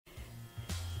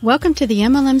Welcome to the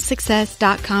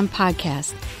MLMsuccess.com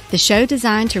podcast, the show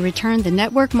designed to return the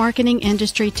network marketing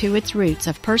industry to its roots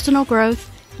of personal growth,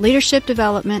 leadership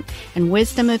development, and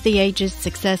wisdom of the ages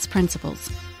success principles.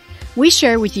 We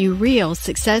share with you real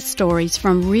success stories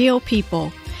from real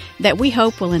people that we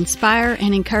hope will inspire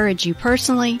and encourage you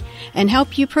personally and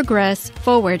help you progress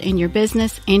forward in your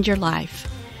business and your life.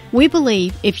 We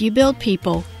believe if you build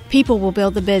people, people will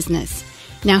build the business.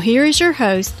 Now here is your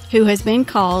host, who has been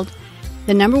called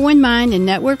the number one mind in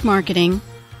network marketing,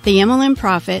 the MLM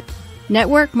Prophet,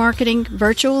 network marketing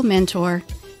virtual mentor,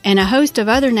 and a host of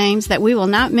other names that we will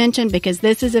not mention because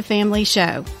this is a family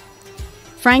show.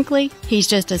 Frankly, he's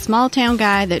just a small town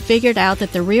guy that figured out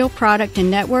that the real product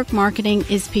in network marketing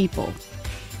is people.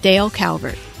 Dale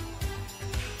Calvert.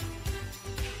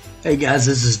 Hey guys,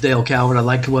 this is Dale Calvert. I'd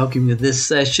like to welcome you to this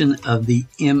session of the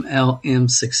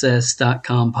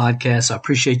MLMsuccess.com podcast. I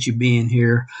appreciate you being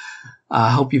here.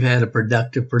 I hope you've had a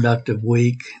productive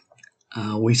week.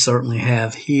 We certainly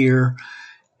have here.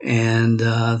 And,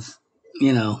 it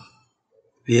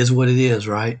is what it is,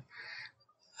 right?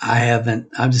 I've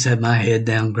just had my head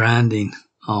down grinding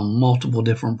on multiple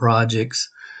different projects.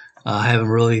 I haven't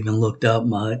really even looked up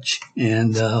much,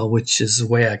 and which is the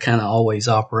way I kind of always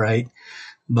operate,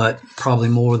 but probably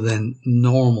more than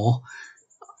normal.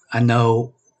 I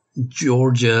know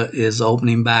Georgia is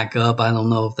opening back up. I don't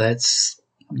know if that's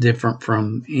different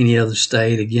from any other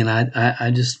state. Again,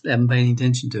 I just haven't paid any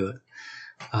attention to it.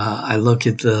 I look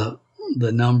at the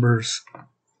numbers,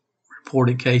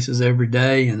 reported cases every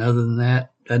day, and other than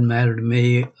that, doesn't matter to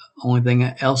me. Only thing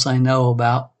else I know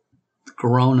about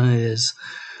Corona is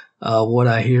what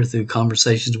I hear through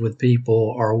conversations with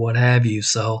people or what have you.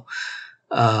 So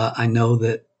I know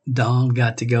that Dawn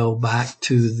got to go back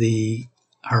to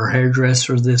her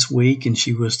hairdresser this week, and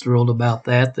she was thrilled about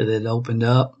that it opened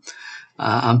up.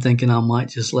 I'm thinking I might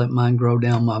just let mine grow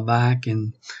down my back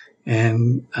and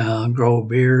grow a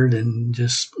beard and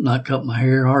just not cut my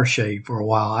hair or shave for a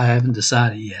while. I haven't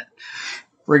decided yet.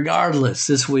 Regardless,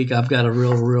 this week I've got a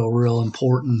real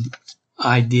important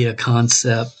idea,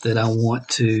 concept that I want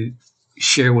to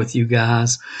share with you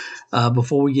guys.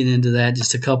 Before we get into that,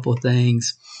 just a couple of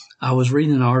things. I was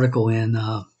reading an article in,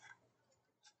 I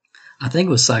think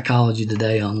it was Psychology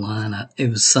Today online.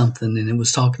 It was something, and it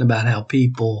was talking about how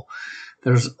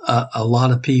there's a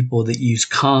lot of people that use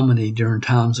comedy during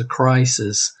times of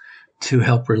crisis to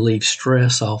help relieve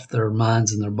stress off their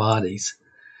minds and their bodies.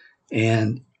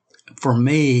 And for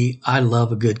me, I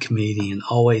love a good comedian.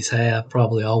 Always have,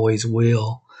 probably always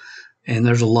will. And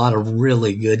there's a lot of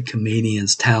really good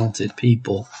comedians, talented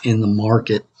people in the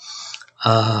market.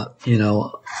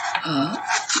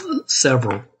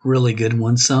 Several really good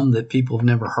ones, some that people have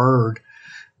never heard,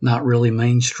 not really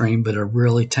mainstream, but are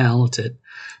really talented.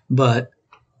 But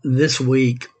this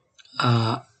week,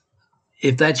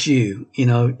 if that's you,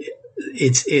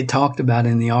 it talked about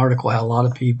in the article how a lot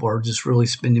of people are just really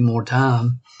spending more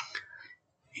time,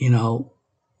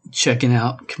 checking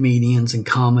out comedians and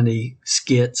comedy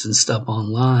skits and stuff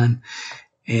online,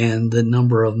 and the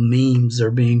number of memes that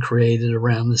are being created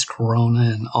around this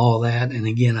Corona and all that. And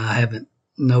again, I haven't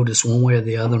noticed one way or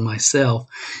the other myself,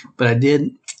 but I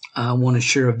did want to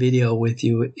share a video with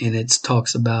you, and it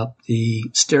talks about the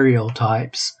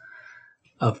stereotypes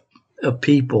of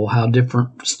people, how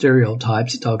different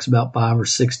stereotypes. It talks about 5 or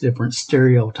 6 different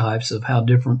stereotypes of how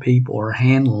different people are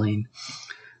handling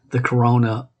the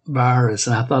coronavirus.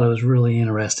 And I thought it was really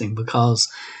interesting because,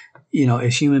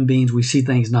 as human beings, we see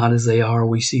things not as they are.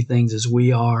 We see things as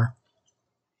we are.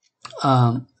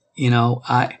 I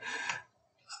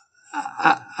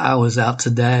was out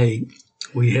today.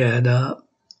 We had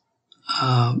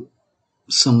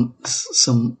some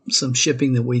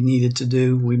shipping that we needed to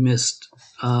do. We missed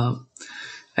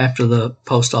after the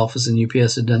post office and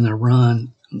UPS had done their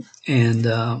run, and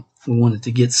we wanted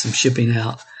to get some shipping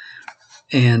out.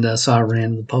 And so I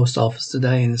ran to the post office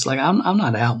today, and it's like I'm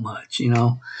not out much,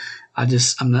 I'm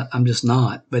just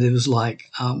not. But it was like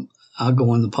I'll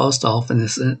go in the post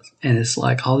office, and it's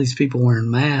like all these people wearing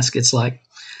masks. It's like,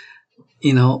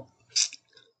 me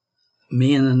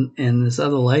and this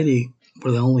other lady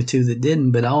were the only two that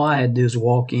didn't, but all I had to do was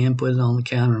walk in, put it on the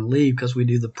counter, and leave because we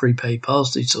do the prepaid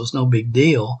postage, so it's no big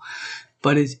deal.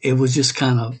 But it was just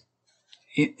kind of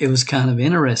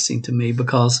interesting to me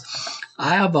because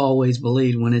I have always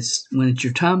believed when it's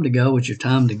your time to go, it's your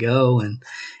time to go,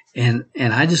 and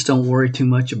I just don't worry too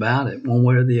much about it one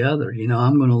way or the other.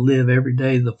 I'm going to live every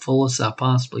day the fullest I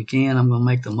possibly can. I'm going to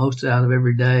make the most out of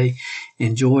every day,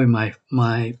 enjoy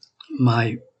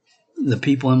the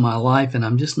people in my life, and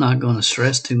I'm just not going to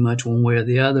stress too much one way or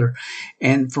the other.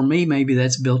 And for me, maybe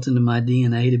that's built into my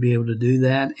DNA to be able to do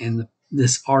that. And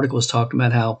this article was talking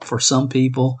about how for some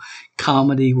people,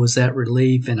 comedy was that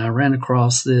relief. And I ran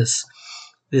across this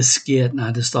skit, and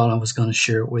I just thought I was going to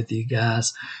share it with you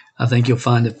guys. I think you'll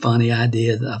find it funny. I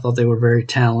did. I thought they were very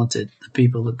talented, the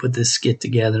people that put this skit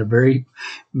together. Very,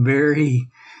 very,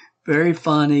 very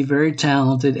funny, very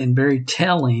talented, and very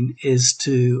telling is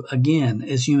to, again,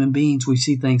 as human beings, we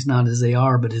see things not as they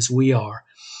are, but as we are.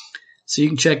 So you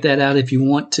can check that out if you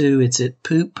want to. It's at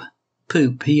Poop,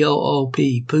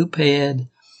 P-O-O-P,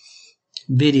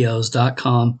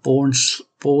 poopheadvideos.com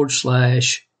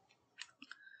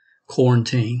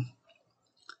 /quarantine.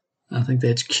 I think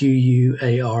that's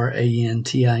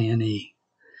QUARANTINE.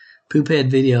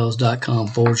 Poopheadvideos.com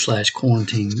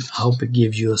 /quarantine. I hope it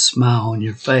gives you a smile on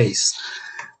your face.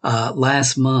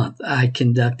 Last month, I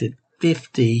conducted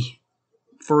 50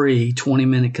 free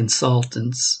 20-minute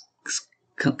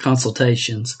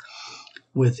consultations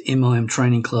with MLM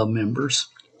Training Club members.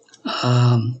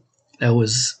 That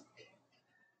was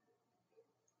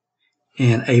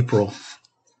in April.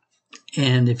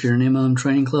 And if you're an MLM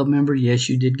Training Club member, yes,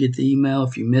 you did get the email.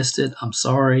 If you missed it, I'm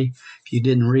sorry. If you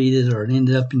didn't read it or it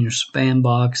ended up in your spam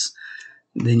box,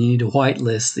 then you need to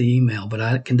whitelist the email. But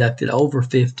I conducted over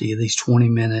 50 of these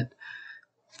 20-minute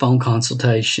phone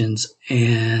consultations.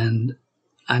 And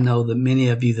I know that many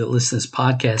of you that listen to this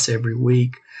podcast every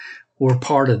week were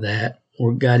part of that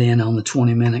or got in on the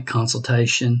 20-minute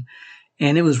consultation.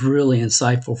 And it was really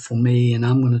insightful for me. And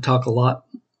I'm going to talk a lot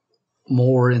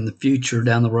more in the future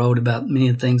down the road about many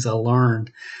of the things I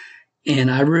learned. And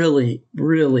I really,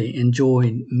 really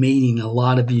enjoyed meeting a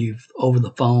lot of you over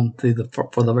the phone for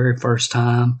the very first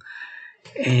time.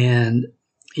 And,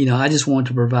 I just wanted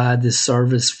to provide this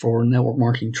service for Network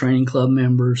Marketing Training Club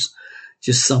members,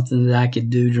 just something that I could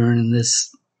do during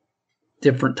this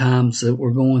different times that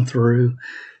we're going through.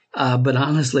 But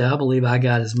honestly, I believe I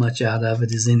got as much out of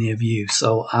it as any of you.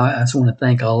 So I just want to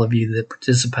thank all of you that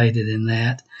participated in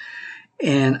that.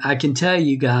 And I can tell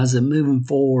you guys that moving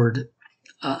forward,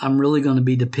 I'm really going to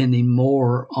be depending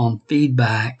more on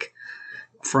feedback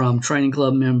from training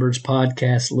club members,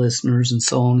 podcast listeners, and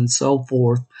so on and so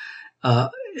forth,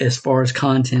 as far as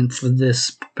content for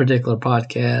this particular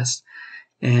podcast.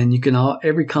 And you can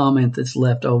every comment that's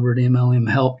left over at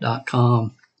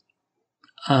MLMhelp.com,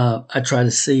 I try to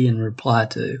see and reply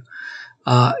to,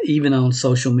 even on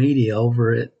social media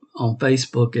on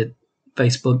Facebook at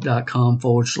facebook.com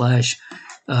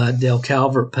 /Dale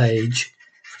Calvert page.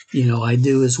 I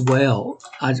do as well.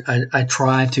 I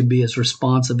try to be as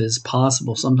responsive as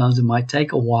possible. Sometimes it might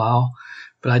take a while,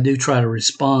 but I do try to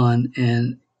respond.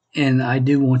 And I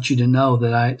do want you to know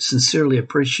that I sincerely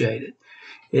appreciate it.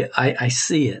 I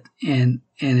see it, and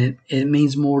it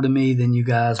means more to me than you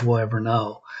guys will ever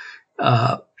know.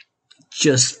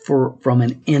 Just from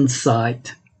an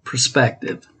insight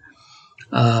perspective.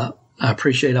 I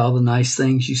appreciate all the nice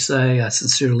things you say. I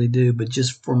sincerely do. But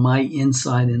just for my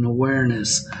insight and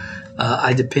awareness,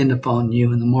 I depend upon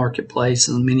you in the marketplace.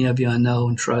 And many of you I know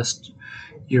and trust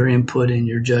your input and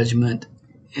your judgment.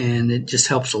 And it just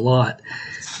helps a lot.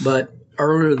 But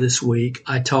earlier this week,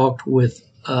 I talked with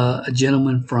a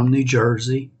gentleman from New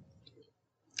Jersey.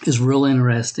 It's real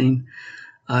interesting.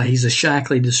 He's a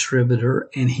SHAKLEE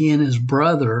distributor. And he and his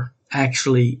brother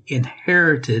actually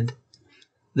inherited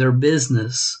their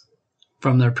business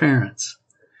from their parents.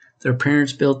 Their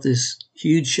parents built this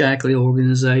huge SHAKLEE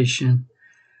organization,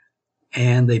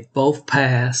 and they both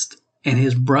passed, and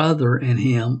his brother and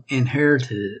him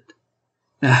inherited it.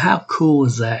 Now, how cool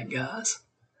is that, guys?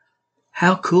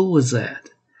 How cool is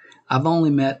that? I've only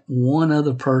met one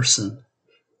other person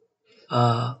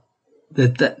that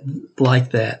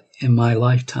like that in my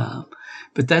lifetime.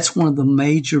 But that's one of the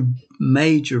major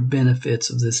benefits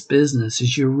of this business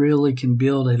is you really can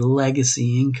build a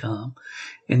legacy income,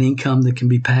 an income that can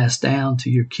be passed down to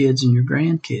your kids and your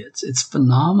grandkids. It's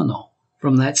phenomenal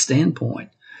from that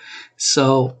standpoint.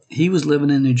 So he was living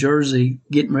in New Jersey,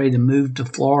 getting ready to move to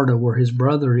Florida where his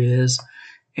brother is.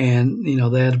 And, they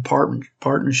had a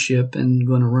partnership and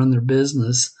going to run their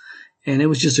business. And it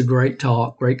was just a great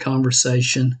talk, great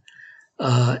conversation,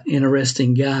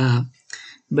 interesting guy.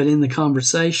 But in the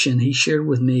conversation, he shared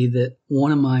with me that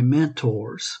one of my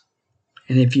mentors,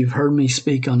 and if you've heard me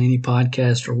speak on any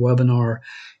podcast or webinar,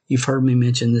 you've heard me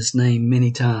mention this name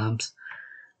many times.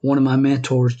 One of my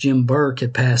mentors, Jim BURKE,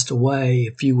 had passed away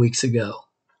a few weeks ago.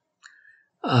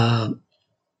 And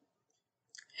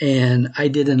I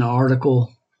did an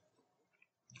article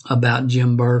about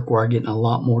Jim BURKE where I get in a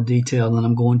lot more detail than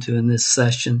I'm going to in this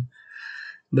session.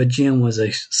 But Jim was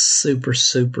a super,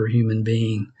 super human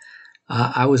being.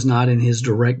 I was not in his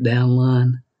direct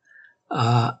downline.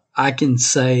 I can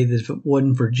say that if it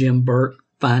wasn't for Jim BURKE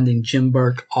finding Jim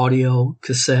Burke audio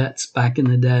cassettes back in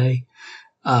the day,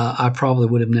 I probably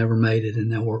would have never made it in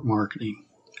network marketing.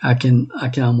 I can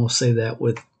almost say that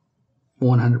with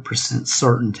 100%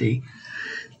 certainty.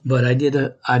 But I did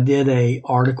a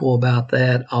article about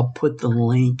that. I'll put the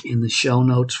link in the show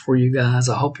notes for you guys.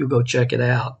 I hope you'll go check it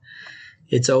out.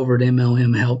 It's over at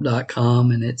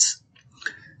mlmhelp.com, and it's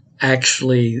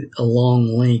actually a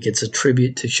long link. It's a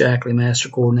tribute to SHAKLEE Master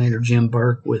Coordinator Jim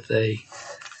Burke with a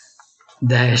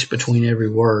dash between every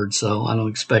word. So I don't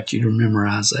expect you to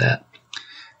memorize that.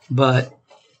 But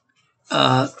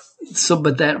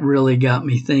but that really got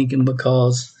me thinking,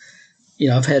 because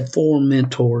I've had 4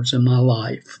 mentors in my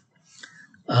life.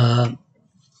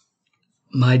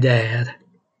 My dad,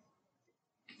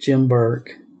 Jim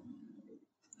Burke,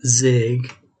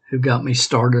 Zig, who got me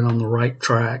started on the right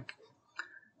track,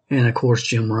 and of course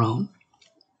Jim Rohn.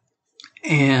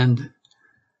 And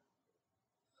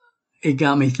it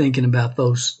got me thinking about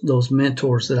those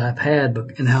mentors that I've had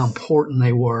and how important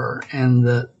they were, and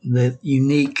the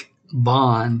unique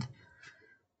bond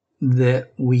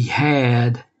that we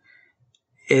had,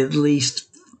 at least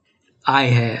I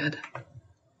had.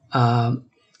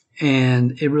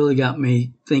 And it really got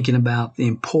me thinking about the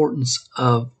importance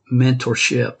of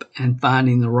mentorship and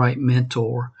finding the right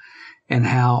mentor, and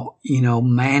how,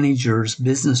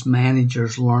 business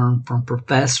managers learn from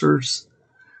professors,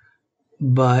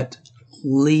 but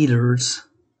leaders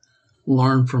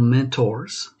learn from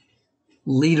mentors.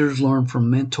 Leaders learn from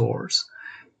mentors.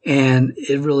 And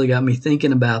it really got me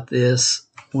thinking about this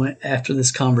after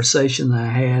this conversation that I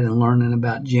had and learning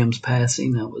about Jim's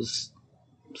passing. I was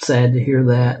sad to hear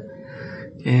that.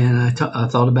 And I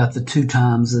thought about the 2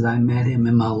 times that I met him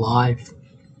in my life,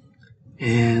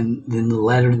 and then the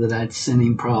letter that I'd sent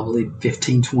him probably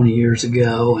 15, 20 years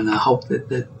ago, and I hope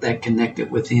that connected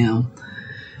with him.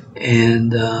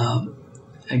 And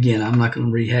again, I'm not going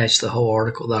to rehash the whole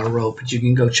article that I wrote, but you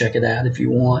can go check it out if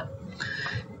you want.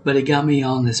 But it got me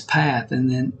on this path. And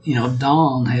then,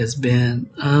 Dawn has been,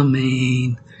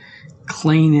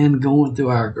 cleaning, going through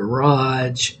our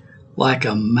garage like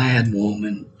a mad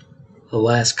woman the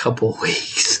last couple of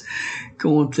weeks,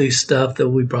 going through stuff that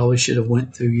we probably should have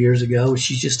went through years ago.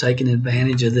 She's just taking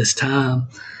advantage of this time.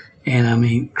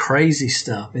 And crazy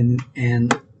stuff. And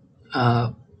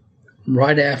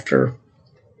right after,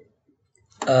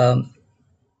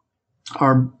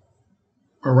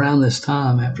 around this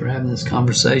time, after having this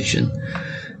conversation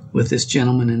with this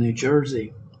gentleman in New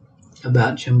Jersey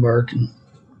about Jim Burke and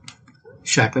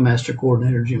SHAKLEE Master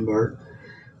Coordinator Jim Burke,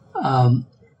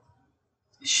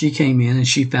 she came in and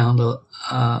she found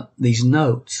these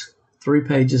notes, 3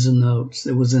 pages of notes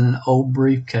that was in an old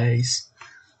briefcase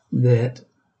that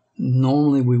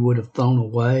normally we would have thrown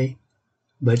away,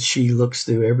 but she looks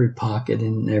through every pocket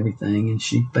and everything, and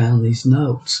she found these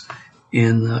notes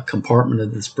in the compartment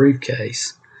of this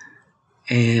briefcase.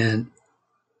 And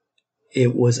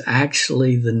it was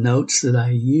actually the notes that I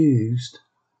used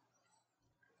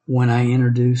when I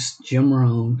introduced Jim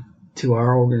Rohn to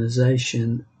our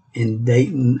organization in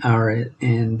Daytona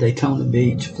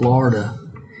Beach, Florida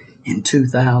in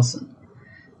 2000.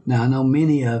 Now, I know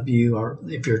many of you are,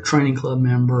 if you're a training club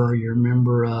member or you're a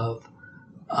member of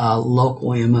local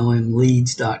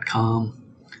MLMleads.com,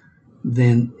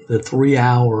 then the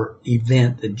 3-hour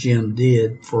event that Jim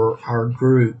did for our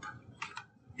group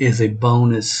is a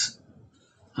bonus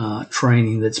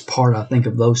training that's part, I think,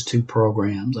 of those 2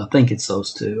 programs. I think it's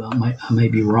those 2. I may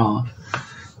be wrong,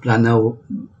 but I know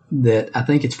that I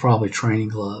think it's probably Training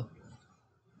Club,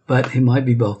 but it might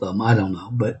be both of them. I don't know.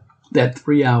 But that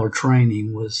 3-hour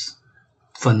training was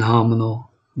phenomenal.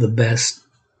 The best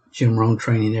Jim Rohn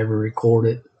training ever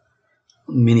recorded.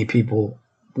 Many people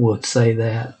would say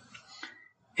that.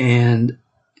 And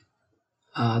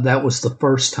that was the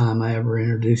first time I ever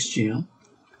introduced Jim.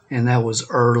 And that was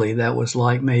early. That was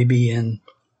like maybe in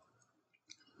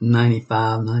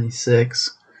 95,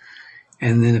 96.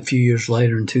 And then a few years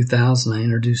later in 2000, I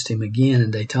introduced him again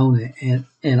in Daytona.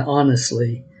 And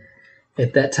honestly,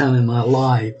 at that time in my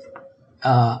life,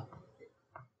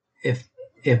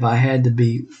 if I had to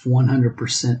be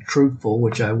 100% truthful,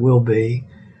 which I will be,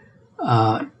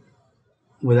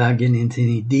 without getting into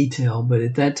any detail, but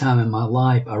at that time in my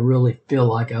life, I really feel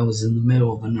like I was in the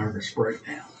middle of a nervous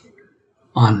breakdown,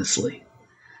 honestly.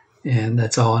 And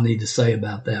that's all I need to say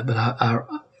about that. But I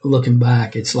looking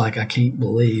back, it's like I can't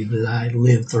believe that I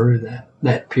lived through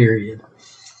that period.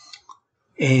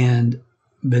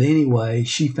 But anyway,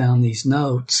 she found these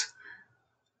notes,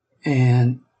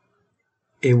 and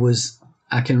it was,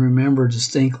 I can remember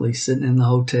distinctly sitting in the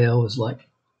hotel. It was like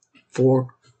 4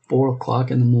 o'clock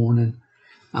in the morning.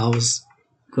 I was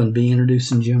going to be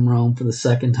introducing Jim Rohn for the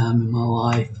second time in my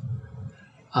life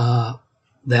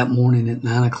that morning at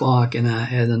 9 o'clock, and I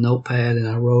had a notepad and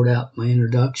I wrote out my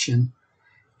introduction,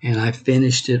 and I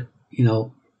finished it,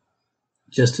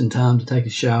 just in time to take a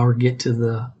shower, get to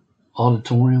the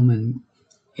auditorium and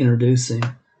introduce him.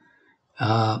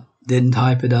 Didn't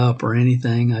type it up or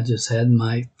anything. I just had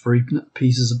my 3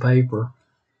 pieces of paper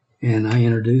and I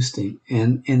introduced him.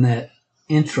 And in that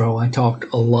intro, I talked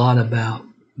a lot about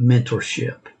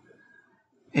mentorship.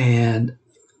 And,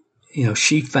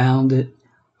 she found it.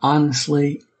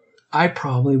 Honestly, I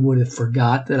probably would have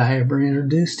forgot that I ever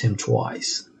introduced him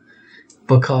twice,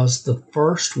 because the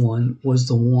first one was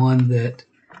the one that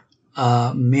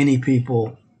many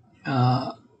people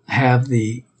have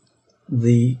the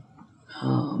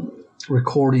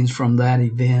recordings from that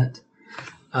event.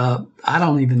 I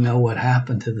don't even know what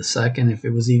happened to the second, if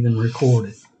it was even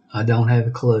recorded. I don't have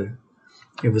a clue.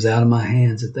 It was out of my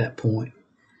hands at that point.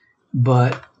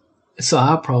 But so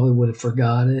I probably would have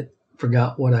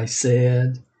forgot what I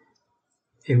said.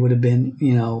 It would have been,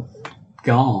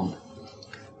 gone.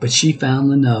 But she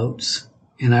found the notes,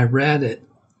 and I read it,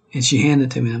 and she handed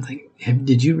it to me. I'm thinking,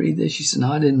 did you read this? She said,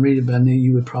 no, I didn't read it, but I knew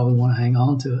you would probably want to hang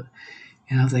on to it.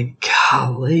 And I think,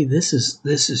 golly, this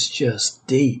is just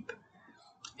deep.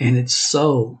 And it's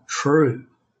so true.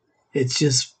 It's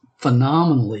just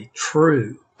phenomenally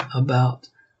true about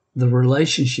the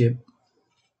relationship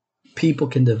people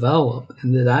can develop,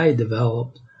 and that I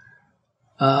developed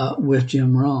with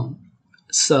Jim Rohn.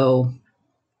 So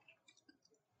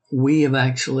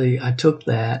I took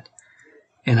that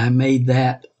and I made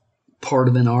that part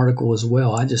of an article as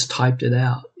well. I just typed it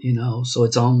out, so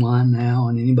it's online now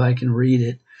and anybody can read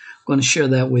it. I'm going to share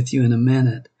that with you in a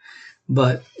minute.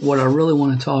 But what I really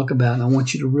want to talk about, and I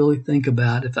want you to really think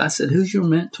about, if I said, who's your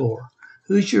mentor?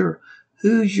 Who's your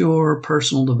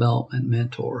personal development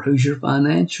mentor? Who's your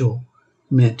financial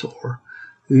mentor?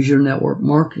 Who's your network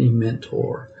marketing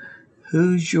mentor?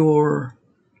 Who's your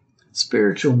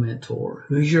spiritual mentor?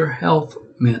 Who's your health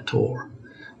mentor?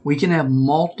 We can have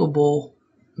multiple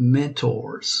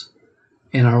mentors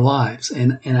in our lives.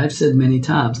 And I've said many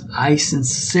times, I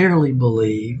sincerely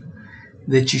believe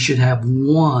that you should have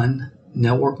one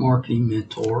network marketing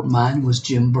mentor. Mine was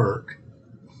Jim Burke.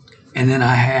 And then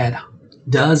I had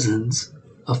dozens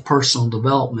of personal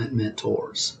development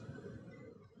mentors.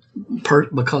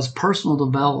 Because personal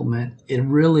development, it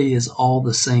really is all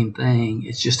the same thing.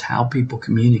 It's just how people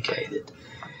communicate it.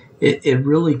 It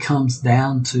really comes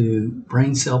down to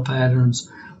brain cell patterns,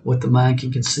 what the mind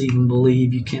can conceive and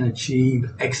believe you can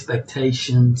achieve,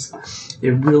 expectations.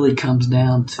 It really comes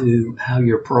down to how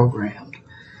you're programmed,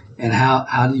 and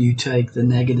how do you take the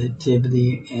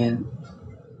negativity and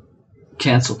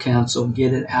cancel,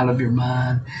 get it out of your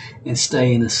mind and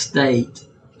stay in a state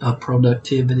of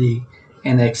productivity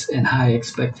and high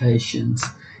expectations.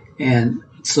 And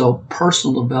so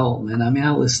personal development,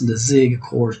 I listened to Zig, of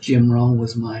course. Jim Rohn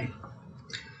was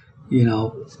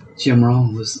Jim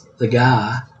Rohn was the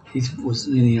guy. He was,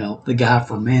 the guy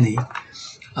for many.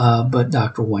 But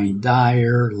Dr. Wayne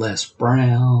Dyer, Les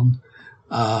Brown,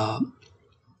 the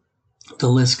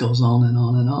list goes on and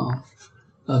on and on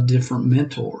of different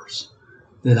mentors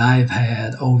that I've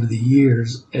had over the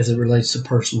years as it relates to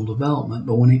personal development.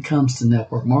 But when it comes to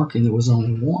network marketing, there was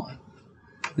only one,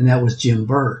 and that was Jim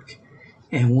Burke.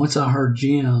 And once I heard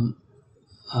Jim,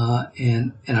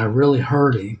 and I really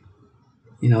heard him,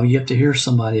 you have to hear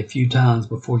somebody a few times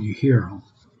before you hear them.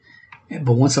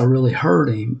 But once I really heard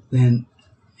him, then,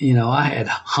 I had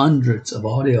hundreds of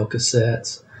audio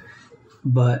cassettes.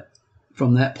 But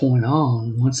from that point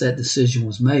on, once that decision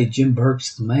was made, Jim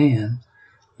Burke's the man.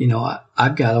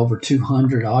 I've got over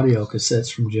 200 audio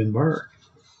cassettes from Jim Burke.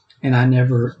 And I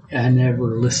never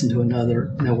listened to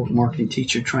another network marketing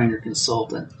teacher, trainer,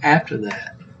 consultant after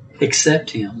that,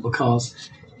 except him, because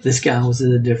this guy was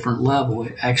at a different level.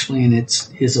 Actually, in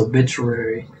his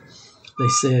obituary, they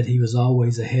said he was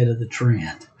always ahead of the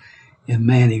trend. And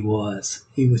man, he was.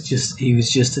 He was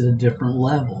just at a different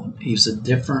level. He was a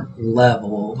different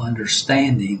level of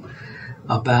understanding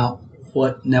about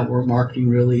what network marketing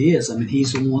really is.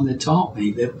 He's the one that taught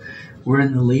me that we're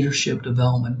in the leadership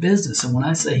development business. And when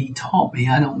I say he taught me,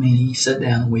 I don't mean he sat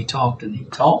down and we talked and he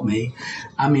taught me.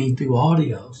 I mean through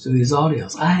his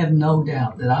audios. I have no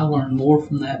doubt that I learned more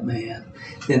from that man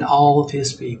than all of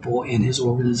his people in his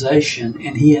organization.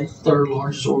 And he had the third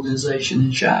largest organization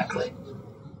in SHAKLEE,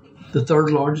 the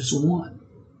third largest one.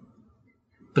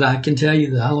 But I can tell you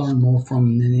that I learned more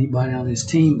from him than anybody on his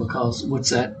team, because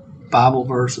what's that Bible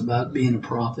verse about being a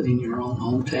prophet in your own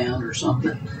hometown or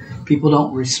something? People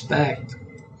don't respect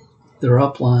their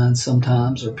uplines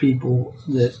sometimes, or people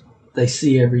that they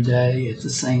see every day at the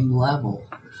same level.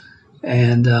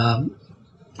 And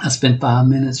I spent 5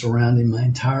 minutes around him my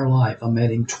entire life. I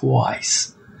met him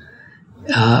twice.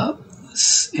 And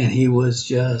he was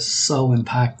just so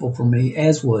impactful for me,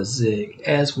 as was Zig,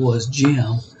 as was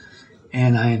Jim.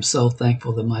 And I am so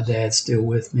thankful that my dad's still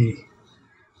with me.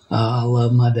 I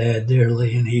love my dad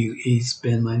dearly, and he's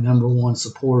been my number one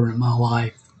supporter in my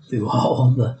life through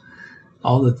all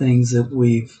the things that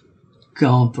we've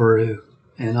gone through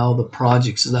and all the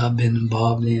projects that I've been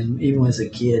involved in, even as a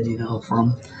kid,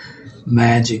 from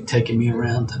Magic, taking me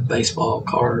around to baseball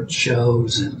card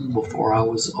shows, and before I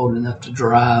was old enough to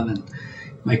drive, and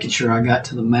making sure I got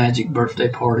to the Magic birthday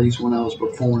parties when I was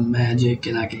performing Magic,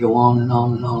 and I could go on and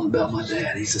on and on about my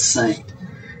dad. He's a saint,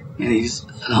 and he's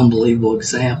an unbelievable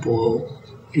example.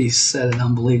 He's set an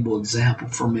unbelievable example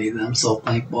for me that I'm so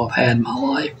thankful I've had in my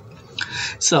life.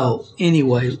 So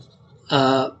anyway,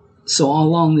 so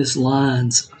along these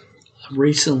lines,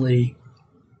 recently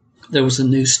there was a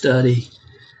new study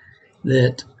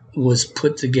that was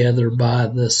put together by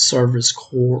the Service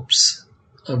Corps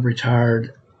of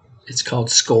Retired. It's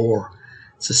called SCORE.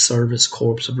 It's a Service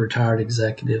Corps of Retired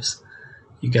Executives.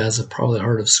 You guys have probably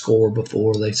heard of SCORE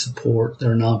before. They support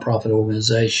their nonprofit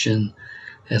organization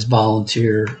as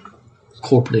volunteer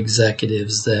corporate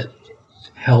executives that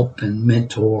help and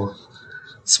mentor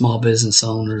small business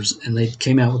owners. And they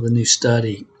came out with a new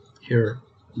study here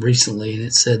recently, and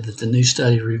it said that the new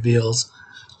study reveals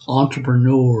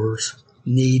entrepreneurs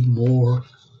need more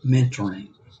mentoring.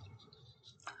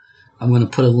 I'm going to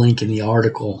put a link in the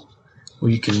article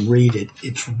where you can read it.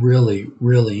 It's really,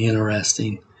 really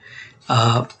interesting.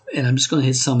 And I'm just going to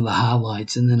hit some of the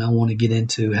highlights, and then I want to get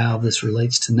into how this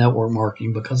relates to network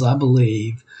marketing, because I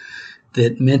believe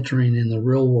that mentoring in the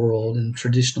real world and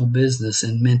traditional business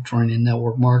and mentoring in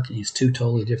network marketing is two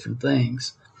totally different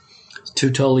things. It's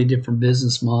two totally different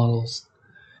business models.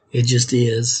 It just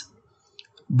is.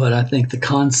 But I think the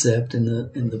concept and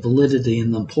the validity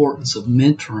and the importance of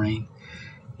mentoring,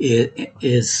 it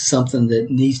is something that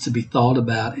needs to be thought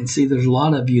about. And see, there's a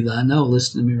lot of you that I know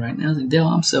listening to me right now think, Dale,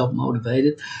 I'm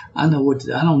self-motivated. I know what to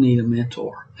do. I don't need a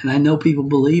mentor. And I know people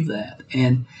believe that.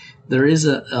 And there is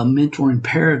a mentoring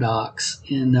paradox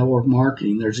in network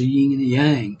marketing. There's a yin and a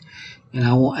yang. And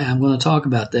I'm going to talk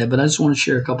about that. But I just want to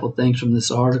share a couple of things from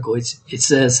this article. It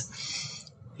says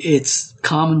it's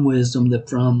common wisdom that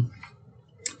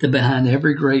behind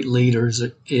every great leader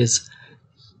is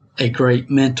a great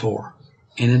mentor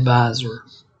and advisor.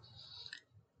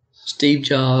 Steve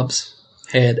Jobs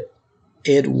had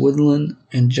Ed Woodland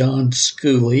and John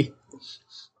Schooley.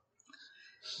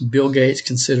 Bill Gates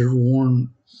considered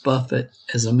Warren Buffett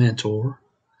as a mentor.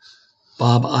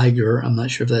 Bob Iger, I'm not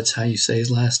sure if that's how you say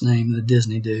his last name, the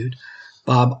Disney dude.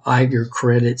 Bob Iger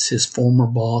credits his former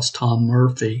boss, Tom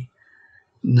Murphy,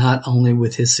 not only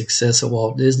with his success at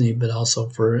Walt Disney, but also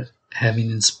for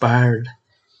having inspired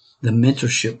the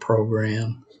mentorship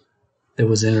program that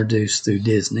was introduced through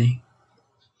Disney.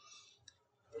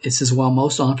 It says, while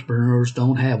most entrepreneurs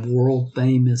don't have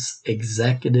world-famous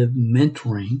executive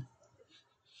mentoring,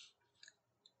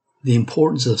 the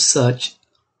importance of such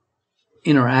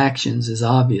interactions is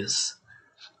obvious.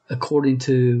 According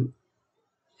to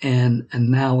an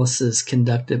analysis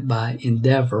conducted by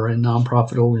Endeavor, a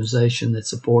nonprofit organization that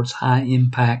supports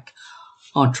high-impact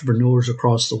entrepreneurs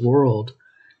across the world,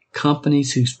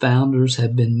 companies whose founders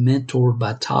have been mentored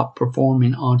by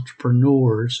top-performing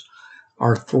entrepreneurs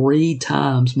are 3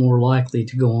 times more likely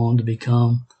to go on to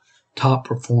become top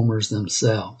performers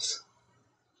themselves.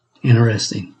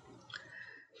 Interesting.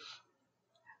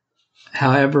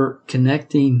 However,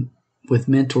 connecting with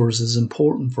mentors is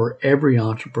important for every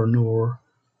entrepreneur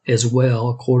as well,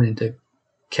 according to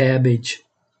Cabbage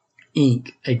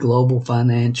Inc., a global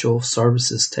financial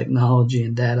services technology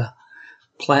and data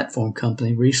platform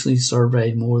company, recently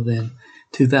surveyed more than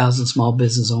 2,000 small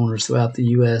business owners throughout the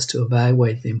U.S. to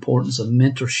evaluate the importance of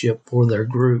mentorship for their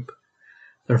group.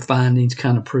 Their findings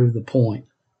kind of prove the point.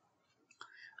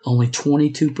 Only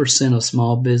 22% of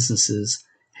small businesses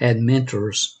had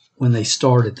mentors when they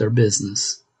started their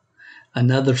business.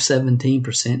 Another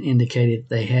 17% indicated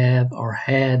they have or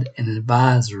had an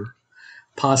advisor,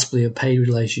 possibly a paid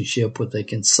relationship with a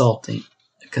consultant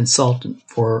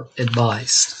for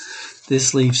advice.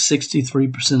 This leaves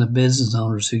 63% of business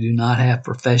owners who do not have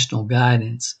professional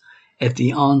guidance at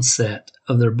the onset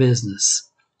of their business.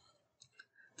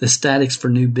 The statistics for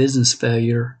new business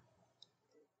failure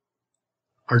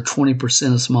are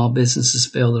 20% of small businesses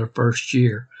fail their first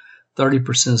year,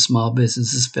 30% of small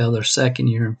businesses fail their second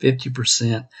year, and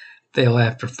 50% fail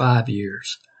after 5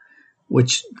 years,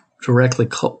 which directly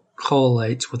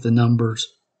correlates with the numbers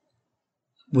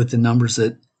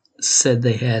that said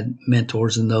they had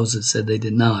mentors and those that said they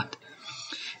did not.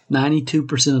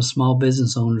 92% of small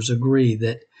business owners agree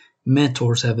that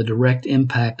mentors have a direct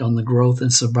impact on the growth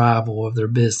and survival of their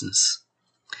business.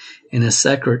 And a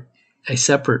separate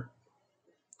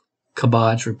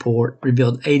Cabaj report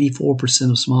revealed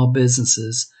 84% of small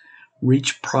businesses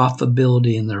reach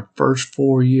profitability in their first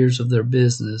 4 years of their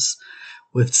business,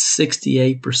 with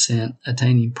 68%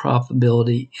 attaining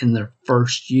profitability in their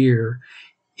first year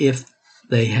if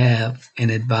they have an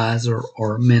advisor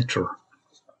or a mentor.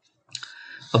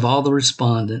 Of all the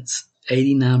respondents,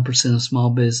 89% of small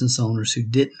business owners who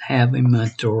didn't have a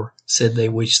mentor said they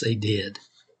wish they did.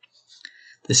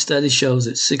 The study shows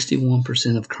that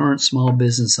 61% of current small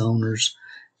business owners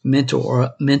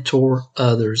mentor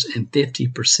others, and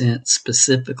 50%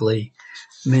 specifically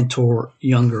mentor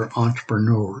younger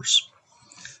entrepreneurs.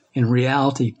 In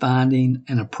reality, finding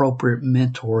an appropriate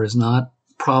mentor is not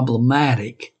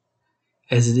problematic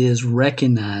as it is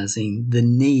recognizing the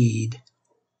need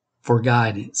for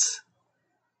guidance.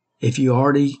 If you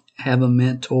already have a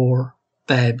mentor,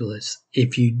 fabulous.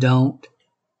 If you don't,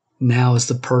 now is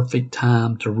the perfect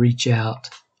time to reach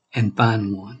out and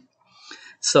find one.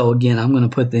 So again, I'm going to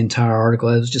put the entire article.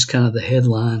 It was just kind of the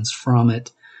headlines from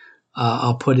it.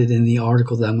 I'll put it in the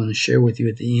article that I'm going to share with you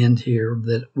at the end here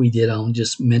that we did on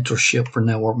just mentorship for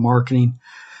network marketing.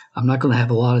 I'm not going to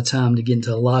have a lot of time to get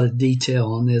into a lot of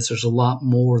detail on this. There's a lot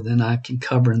more than I can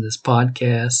cover in this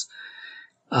podcast.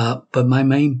 But my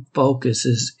main focus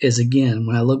is again,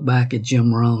 when I look back at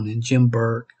Jim Rohn and Jim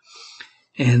Burke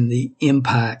and the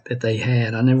impact that they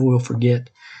had, I never will forget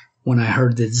when I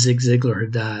heard that Zig Ziglar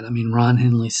had died. I mean, Ron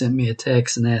Henley sent me a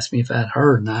text and asked me if I'd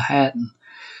heard, and I hadn't.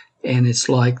 And it's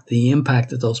like the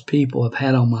impact that those people have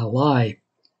had on my life,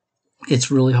 it's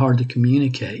really hard to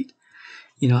communicate.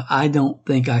 You know, I don't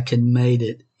think I could made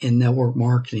it in network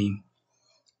marketing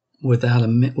without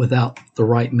the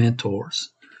right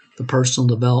mentors. The personal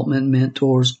development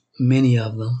mentors, many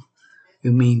of them,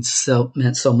 who meant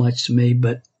so much to me,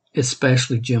 but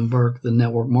especially Jim Burke, the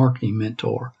network marketing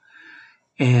mentor.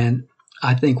 And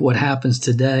I think what happens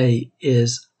today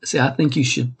is, I think you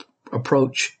should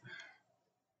approach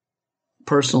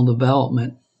personal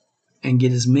development and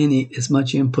get as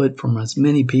much input from as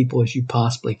many people as you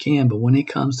possibly can. But when it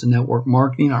comes to network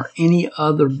marketing or any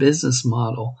other business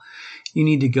model, you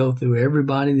need to go through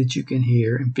everybody that you can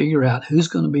hear and figure out who's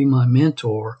going to be my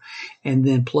mentor, and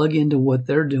then plug into what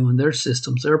they're doing, their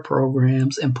systems, their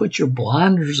programs, and put your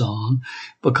blinders on,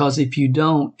 because if you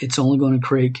don't, it's only going to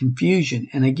create confusion.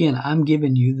 And again, I'm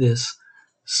giving you this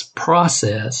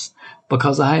process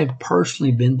because I have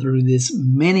personally been through this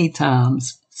many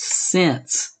times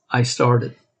since I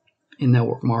started in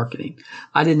network marketing.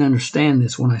 I didn't understand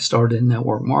this when I started in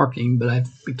network marketing, but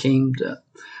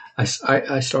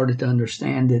I started to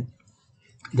understand it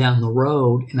down the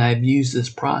road, and I've used this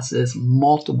process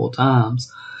multiple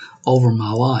times over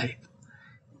my life.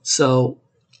 So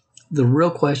the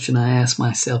real question I ask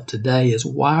myself today is,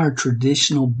 why are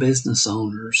traditional business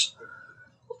owners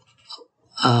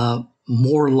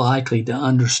more likely to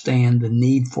understand the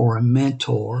need for a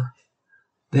mentor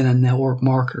than a network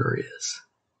marketer is?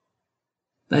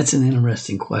 That's an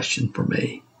interesting question for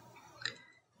me.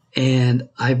 And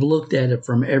I've looked at it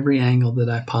from every angle that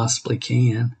I possibly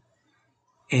can.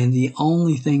 And the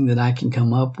only thing that I can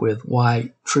come up with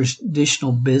why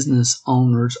traditional business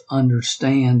owners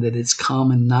understand that it's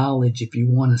common knowledge, if you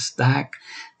want to stack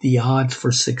the odds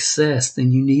for success,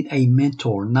 then you need a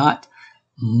mentor, not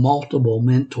multiple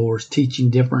mentors teaching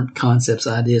different concepts,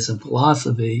 ideas, and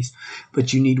philosophies,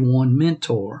 but you need one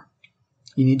mentor.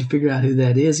 You need to figure out who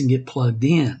that is and get plugged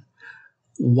in.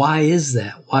 Why is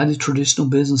that? Why do traditional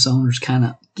business owners kind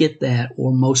of get that,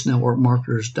 or most network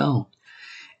marketers don't?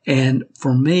 And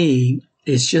for me,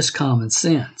 it's just common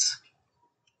sense.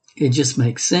 It just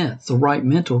makes sense. The right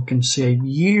mentor can save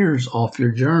years off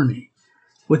your journey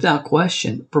without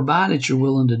question, provided you're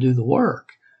willing to do the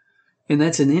work. And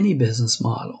that's in any business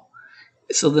model.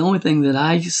 So the only thing that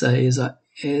I say is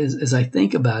as I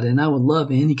think about it, and I would love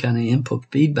any kind of input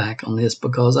feedback on this,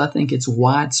 because I think it's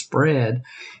widespread.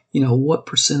 You know, what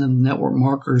percent of network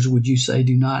marketers would you say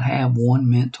do not have one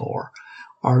mentor?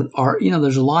 Or you know,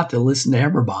 there's a lot that listen to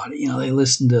everybody. You know, they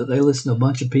listen to a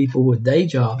bunch of people with day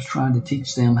jobs trying to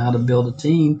teach them how to build a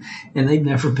team, and they've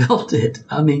never built it.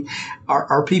 I mean,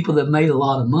 are people that made a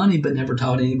lot of money but never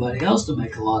taught anybody else to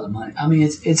make a lot of money. I mean,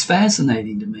 it's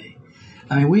fascinating to me.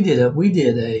 I mean, we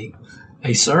did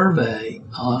a survey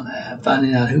on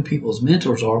finding out who people's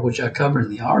mentors are, which I cover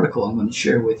in the article I'm going to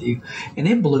share with you, and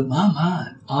it blew my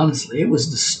mind. Honestly, it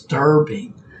was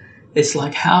disturbing. It's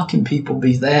like, how can people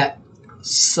be that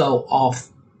so off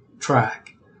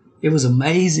track? It was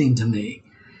amazing to me.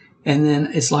 And then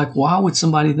it's like, why would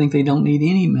somebody think they don't need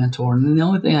any mentor? And then the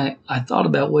only thing I thought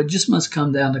about, well, it just must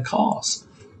come down to cost.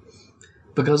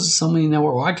 Because so many know,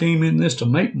 well, I came in this to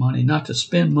make money, not to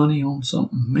spend money on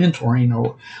something, mentoring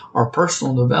or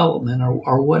personal development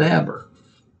or whatever.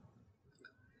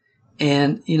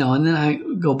 And, and then I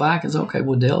go back and say, okay,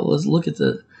 well, Dale, let's look at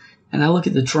and I look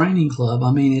at the training club.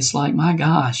 I mean, it's like, my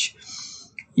gosh,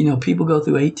 people go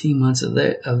through 18 months of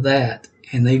that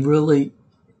and they really,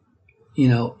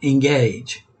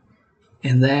 engage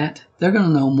in that. They're going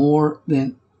to know more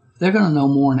in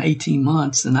 18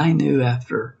 months than I knew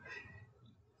after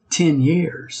 10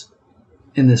 years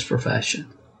in this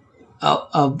profession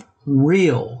of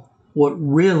what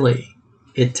really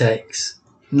it takes.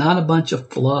 Not a bunch of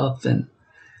fluff,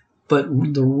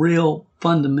 but the real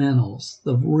fundamentals,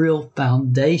 the real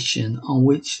foundation on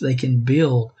which they can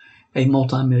build a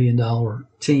multi-million-dollar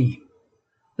team.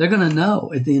 They're going to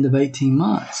know at the end of 18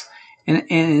 months. And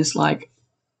it's like,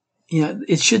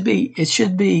 it should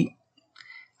be,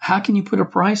 how can you put a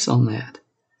price on that?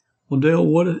 Well,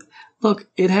 Dale, look,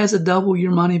 it has a double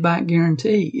your money back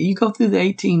guarantee. You go through the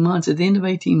 18 months, at the end of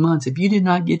 18 months, if you did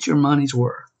not get your money's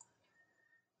worth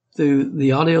through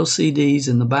the audio CDs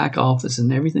and the back office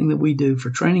and everything that we do for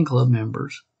training club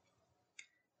members,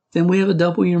 then we have a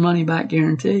double your money back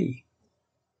guarantee.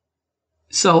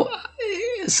 So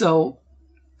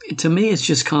to me, it's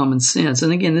just common sense.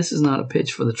 And again, this is not a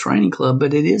pitch for the training club,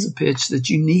 but it is a pitch that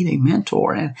you need a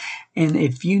mentor. And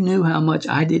if you knew how much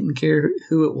I didn't care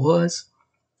who it was,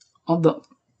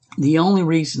 the only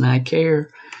reason I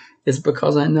care is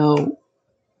because I know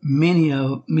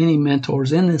many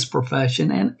mentors in this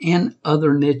profession and in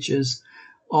other niches.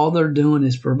 All they're doing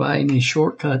is providing these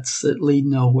shortcuts that lead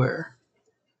nowhere.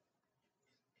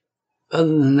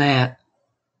 Other than that,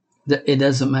 it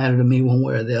doesn't matter to me one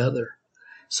way or the other.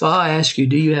 So I'll ask you,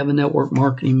 do you have a network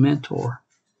marketing mentor?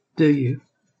 Do you?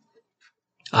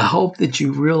 I hope that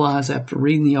you realize after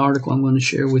reading the article I'm going to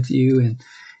share with you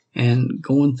and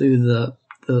going through the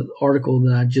article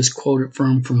that I just quoted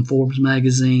from Forbes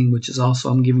magazine, which is also,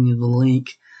 I'm giving you the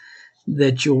link,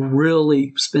 that you'll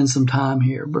really spend some time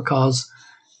here because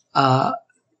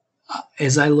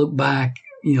as I look back,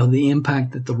 the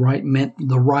impact that the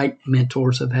right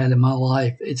mentors have had in my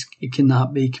life, it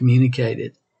cannot be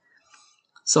communicated.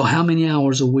 So how many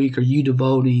hours a week are you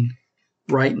devoting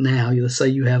right now? Let's say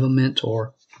you have a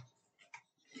mentor.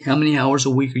 How many hours a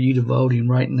week are you devoting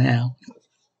right now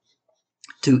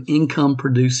to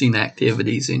income-producing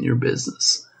activities in your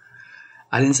business?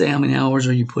 I didn't say how many hours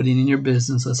are you putting in your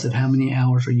business. I said how many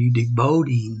hours are you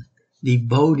devoting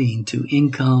to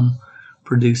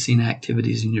income-producing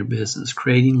activities in your business,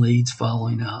 creating leads,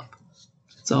 following up.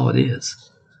 That's all it is.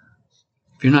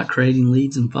 If you're not creating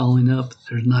leads and following up,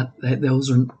 those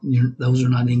are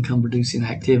not income-producing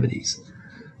activities.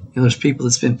 There's people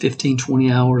that spend 15,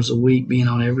 20 hours a week being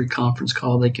on every conference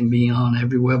call they can be on,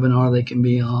 every webinar they can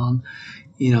be on,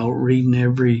 reading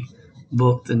every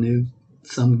book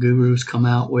some gurus come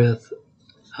out with.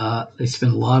 They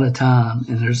spend a lot of time,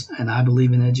 and I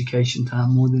believe in education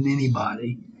time more than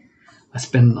anybody. I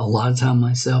spend a lot of time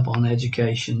myself on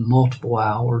education, multiple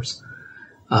hours,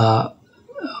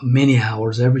 many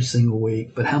hours every single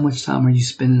week. But how much time are you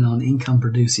spending on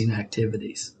income-producing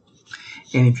activities?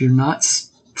 And if you're not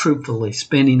truthfully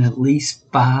spending at least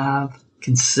 5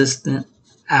 consistent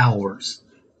hours,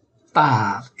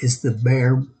 5 is the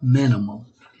bare minimum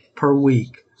per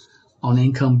week on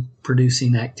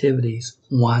income-producing activities,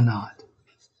 why not?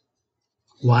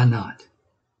 Why not?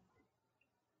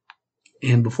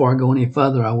 And before I go any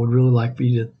further, I would really like for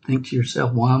you to think to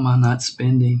yourself, why am I not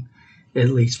spending at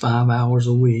least 5 hours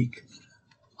a week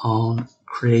on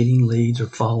creating leads or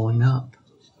following up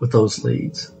with those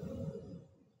leads?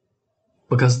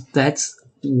 Because that's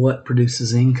what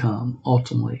produces income,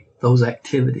 ultimately. Those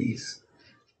activities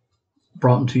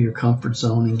brought into your comfort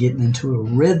zone and getting into a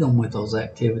rhythm with those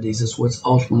activities is what's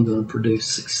ultimately going to produce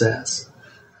success.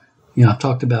 I've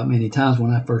talked about many times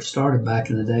when I first started back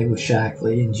in the day with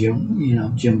SHAKLEE and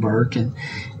Jim BURKE, and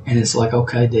it's like,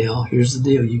 okay, Dale, here's the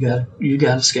deal. You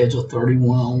got to schedule 30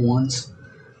 one-on-ones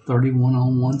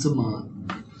a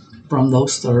month. From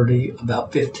those 30,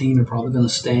 about 15 are probably going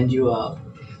to stand you up.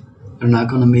 They're not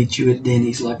going to meet you at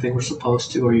Denny's like they were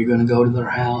supposed to, or you're going to go to their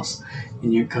house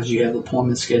because you have the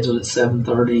appointment scheduled at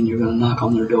 7:30, and you're going to knock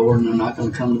on their door, and they're not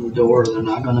going to come to the door, or they're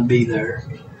not going to be there.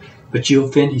 But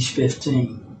you'll finish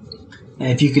 15. And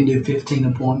if you can do 15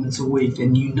 appointments a week,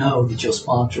 then you know that you'll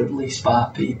sponsor at least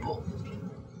 5 people.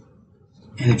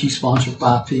 And if you sponsor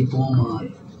 5 people a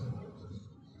month,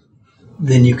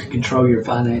 then you can control your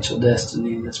financial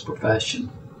destiny in this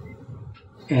profession.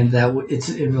 And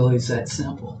it really is that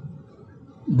simple.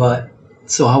 But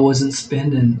so I wasn't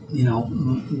spending,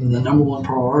 the number one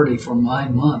priority for my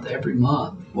month every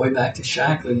month, way back to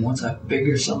SHAKLEE, once I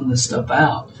figured some of this stuff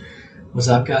out, was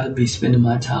I've got to be spending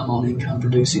my time on income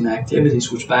producing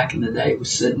activities, which back in the day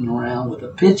was sitting around with a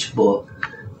pitch book.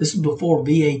 This is before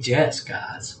VHS,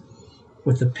 guys.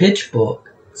 With the pitch book,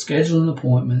 scheduling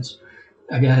appointments,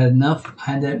 I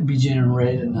had that be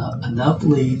generated enough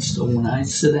leads so when I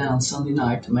sit down Sunday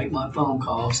night to make my phone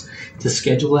calls to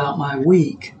schedule out my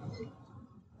week,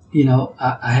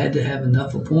 I had to have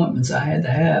enough appointments. I had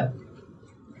to have,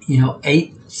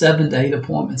 7 to 8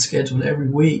 appointments scheduled every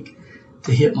week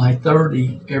to hit my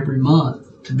 30 every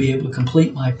month, to be able to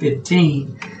complete my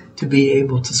 15, to be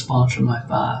able to sponsor my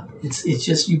 5. It's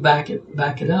just you back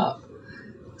it up.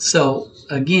 So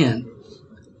again,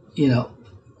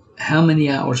 how many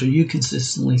hours are you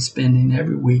consistently spending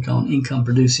every week on income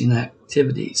producing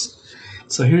activities?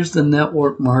 So here's the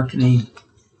network marketing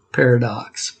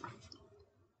paradox.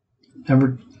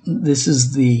 Remember, this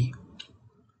is the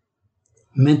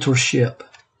mentorship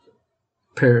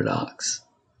paradox.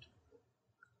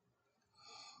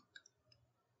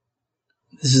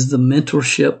 This is the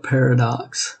mentorship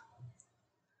paradox.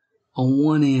 On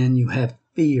one end, you have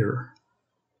fear.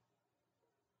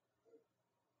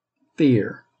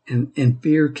 And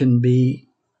fear can be,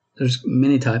 there's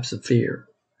many types of fear.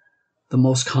 The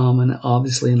most common,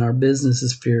 obviously, in our business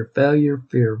is fear of failure,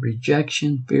 fear of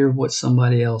rejection, fear of what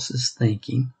somebody else is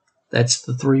thinking. That's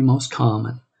the 3 most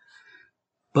common.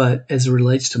 But as it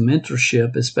relates to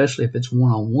mentorship, especially if it's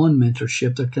one-on-one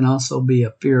mentorship, there can also be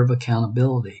a fear of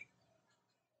accountability.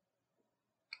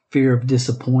 Fear of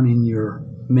disappointing your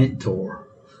mentor.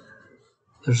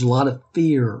 There's a lot of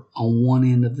fear on one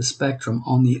end of the spectrum.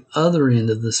 On the other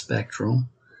end of the spectrum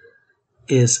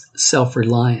is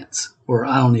self-reliance, where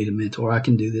I don't need a mentor. I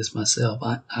can do this myself.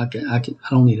 I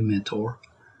don't need a mentor.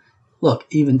 Look,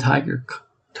 even Tiger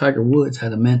Woods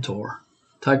had a mentor.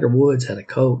 Tiger Woods had a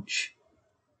coach.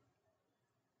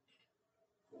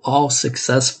 All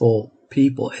successful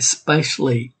people,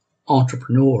 especially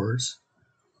entrepreneurs,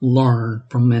 learn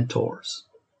from mentors.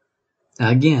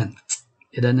 Now again,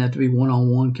 it doesn't have to be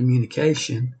one-on-one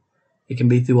communication. It can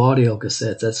be through audio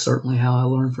cassettes. That's certainly how I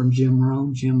learned from Jim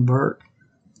Rohn, Jim Burke,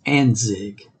 and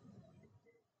Zig.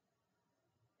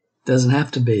 Doesn't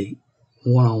have to be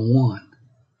one-on-one.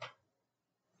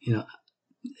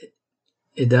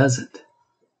 It doesn't.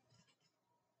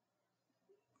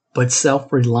 But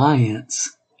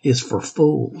self-reliance is for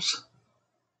fools.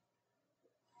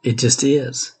 It just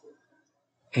is.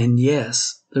 And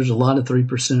yes, there's a lot of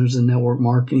 3%ers in network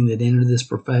marketing that enter this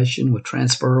profession with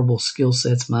transferable skill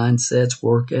sets, mindsets,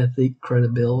 work ethic,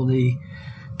 credibility,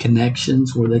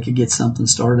 connections where they could get something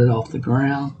started off the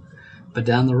ground. But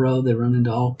down the road, they run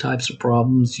into all types of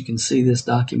problems. You can see this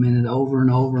documented over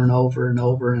and over and over and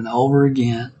over and over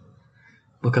again,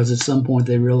 because at some point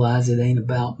they realize it ain't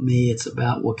about me. It's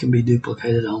about what can be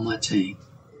duplicated on my team.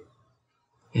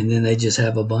 And then they just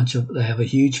have they have a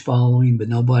huge following, but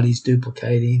nobody's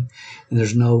duplicating, and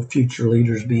there's no future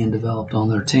leaders being developed on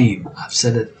their team. I've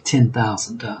said it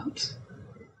 10,000 times.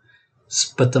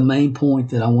 But the main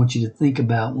point that I want you to think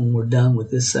about when we're done with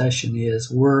this session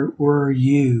is, where are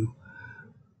you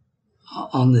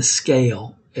on the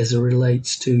scale as it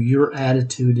relates to your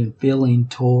attitude and feeling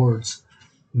towards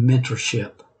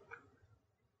mentorship?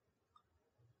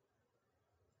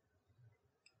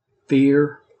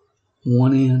 Fear,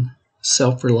 one end,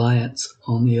 self-reliance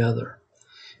on the other.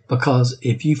 Because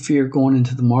if you fear going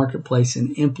into the marketplace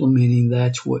and implementing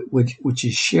that which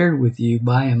is shared with you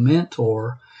by a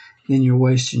mentor, then you're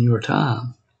wasting your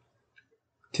time.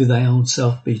 To thy own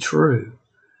self be true.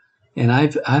 And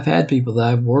I've had people that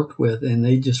I've worked with, and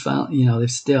they just found, they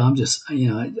still, I'm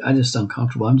just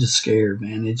uncomfortable. I'm just scared,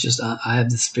 man. It's just, I have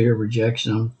this fear of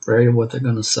rejection. I'm afraid of what they're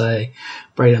going to say.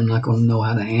 Afraid I'm not going to know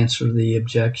how to answer the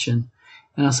objection.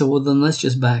 And I said, well, then let's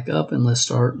just back up and let's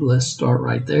start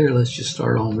right there. Let's just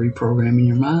start on reprogramming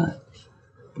your mind,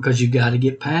 because you got to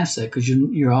get past that, because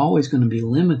you're always going to be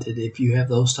limited if you have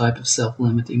those type of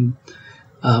self-limiting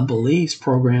beliefs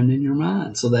programmed in your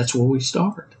mind. So that's where we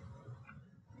start.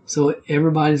 So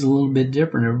everybody's a little bit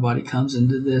different. Everybody comes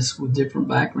into this with different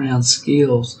background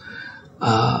skills,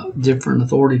 different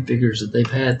authority figures that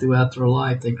they've had throughout their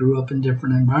life. They grew up in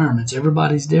different environments.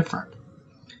 Everybody's different.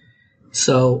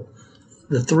 So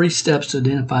the 3 steps to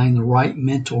identifying the right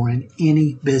mentor in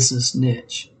any business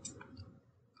niche.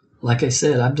 Like I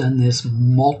said, I've done this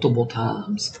multiple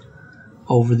times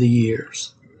over the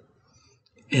years.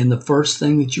 And the first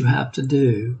thing that you have to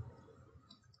do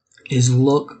is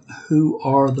look who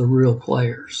are the real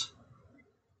players.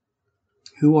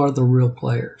 who are the real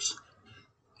players?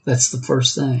 That's the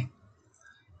first thing.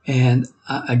 And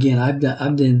again, I've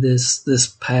done this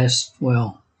past,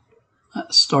 well, I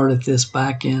started this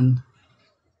back in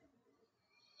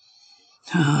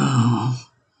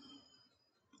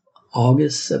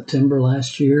August, September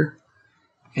last year,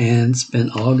 and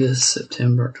spent August,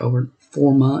 September, October,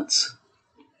 4 months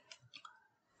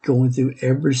going through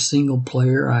every single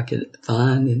player I could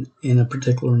find in a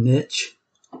particular niche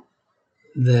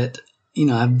that,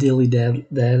 I've dilly-daddied,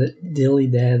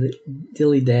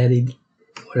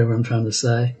 whatever I'm trying to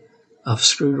say. I've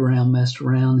screwed around, messed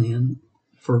around in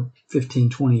for 15,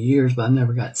 20 years, but I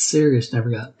never got serious, never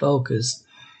got focused,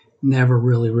 never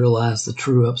really realized the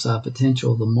true upside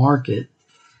potential of the market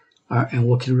and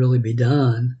what could really be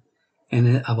done.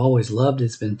 And I've always loved it.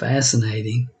 It's been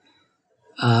fascinating.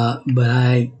 But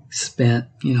I spent,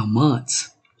 months,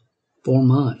 4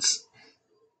 months,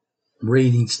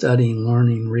 reading, studying,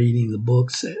 learning, reading the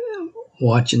books,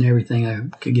 watching everything I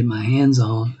could get my hands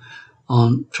on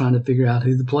trying to figure out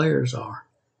who the players are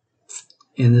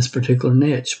in this particular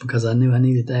niche, because I knew I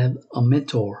needed to have a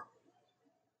mentor.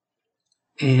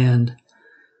 And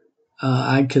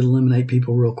I could eliminate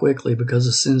people real quickly, because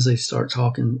as soon as they start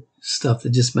talking stuff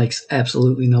that just makes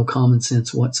absolutely no common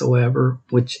sense whatsoever,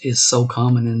 which is so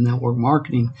common in network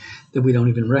marketing that we don't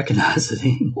even recognize it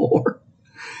anymore.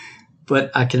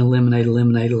 But I can eliminate,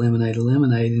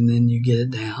 and then you get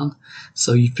it down.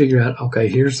 So you figure out, okay,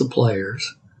 here's the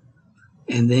players.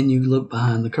 And then you look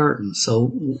behind the curtain.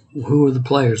 So who are the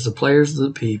players? The players are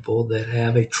the people that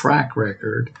have a track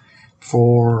record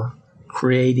for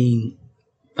creating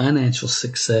financial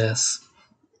success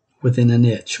within a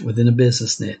niche, within a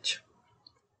business niche.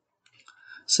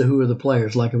 So who are the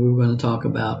players? Like if we were going to talk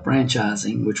about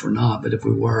franchising, which we're not, but if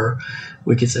we were,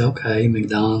 we could say, okay,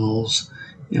 McDonald's,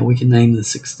 we can name who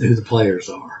the players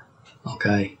are,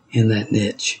 okay, in that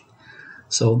niche.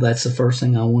 So that's the first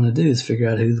thing I want to do, is figure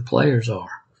out who the players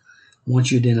are.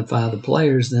 Once you identify the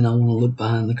players, then I want to look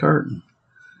behind the curtain.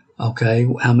 Okay,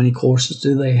 how many courses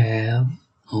do they have?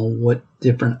 On what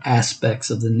different aspects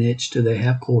of the niche do they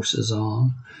have courses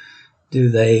on? Do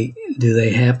they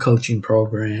have coaching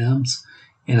programs?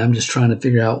 And I'm just trying to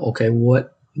figure out, okay,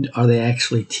 what are they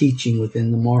actually teaching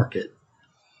within the market?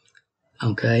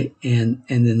 Okay, and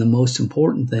then the most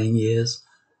important thing is,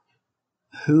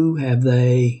 who have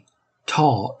they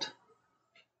taught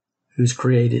who's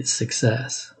created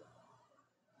success?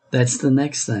 That's the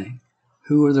next thing.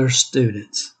 Who are their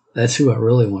students? That's who I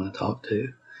really want to talk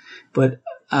to. But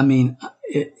I mean,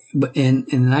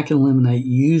 and I can eliminate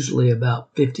usually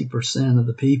about 50% of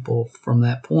the people from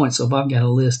that point. So if I've got a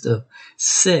list of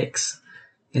 6,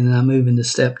 and then I move into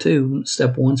step 2,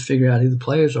 step 1's figure out who the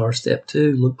players are. Step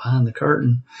 2, look behind the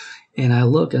curtain. And I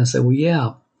look and I say, well,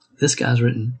 yeah, this guy's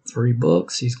written 3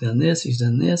 books. He's done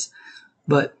this,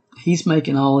 but he's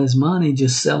making all his money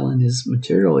just selling his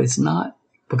material. It's not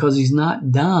because he's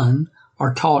not done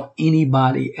or taught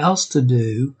anybody else to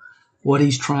do what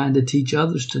he's trying to teach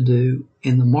others to do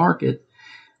in the market.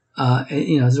 As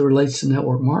it relates to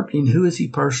network marketing, who has he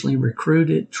personally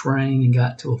recruited, trained, and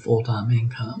got to a full-time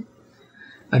income?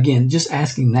 Again, just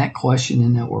asking that question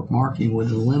in network marketing would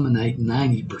eliminate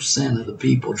 90% of the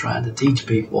people trying to teach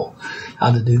people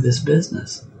how to do this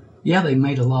business. Yeah, they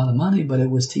made a lot of money, but it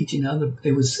was teaching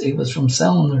it was from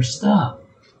selling their stuff.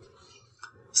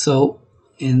 So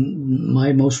in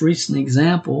my most recent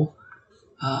example,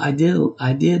 I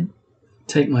did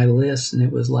take my list, and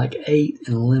it was like 8,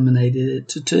 and eliminated it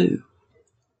to 2.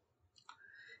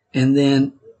 And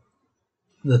then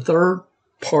the third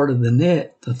part of the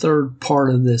third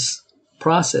part of this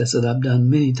process that I've done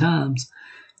many times,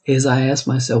 is I ask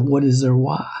myself, what is their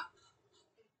why?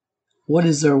 What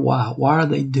is their why? Why are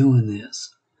they doing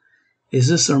this? Is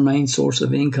this their main source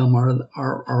of income, or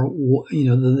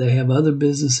do they have other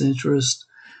business interests?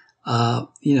 Why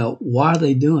are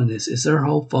they doing this? Is their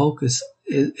whole focus,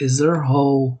 is their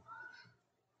whole,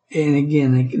 and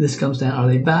again, this comes down, are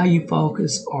they value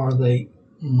focused, or are they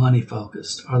money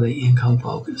focused? Are they income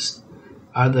focused?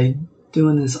 Are they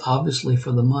doing this obviously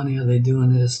for the money? Are they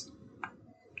doing this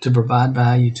to provide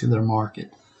value to their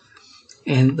market?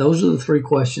 And those are the 3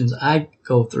 questions I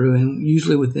go through. And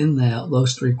usually within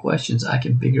those 3 questions, I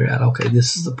can figure out, okay,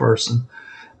 this is the person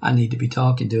I need to be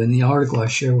talking to. In the article I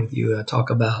share with you, I talk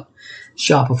about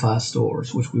Shopify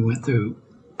stores, which we went through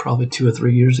probably 2 or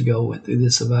 3 years ago, went through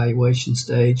this evaluation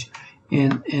stage.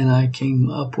 And I came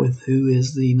up with who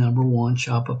is the number 1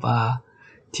 Shopify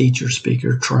teacher,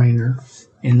 speaker, trainer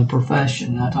in the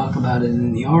profession. And I talk about it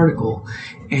in the article.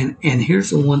 And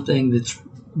here's the one thing that's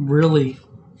really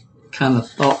kind of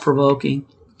thought-provoking.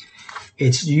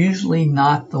 It's usually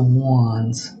not the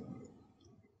ones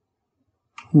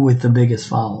with the biggest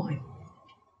following.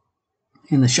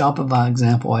 In the Shopify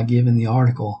example I give in the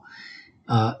article,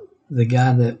 the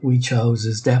guy that we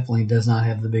chose definitely does not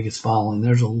have the biggest following.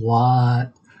 There's a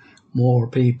lot more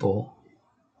people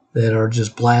that are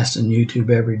just blasting YouTube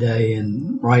every day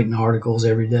and writing articles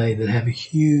every day that have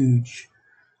a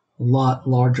lot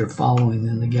larger following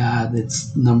than the guy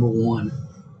that's number one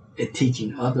at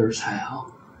teaching others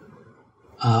how.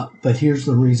 But here's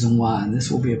the reason why, and this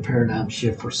will be a paradigm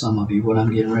shift for some of you, what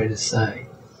I'm getting ready to say.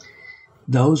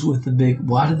 Those with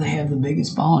why do they have the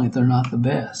biggest following if they're not the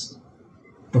best?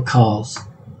 Because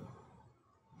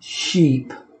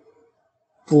sheep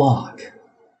flock.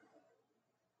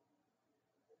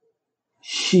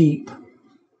 Sheep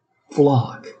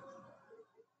flock.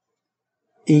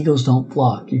 Eagles don't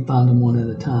flock. You find them one at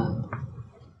a time.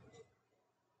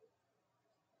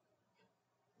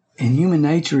 And human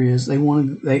nature is we're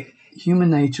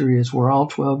all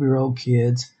 12-year-old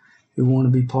kids who want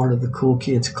to be part of the cool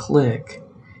kids clique,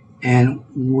 and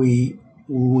we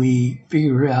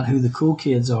figure out who the cool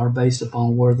kids are based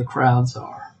upon where the crowds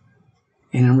are.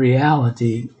 And in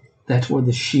reality, that's where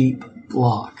the sheep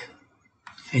flock.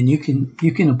 And you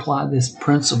can apply this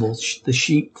principle, the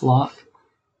sheep flock,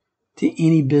 to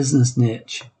any business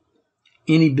niche.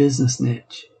 And any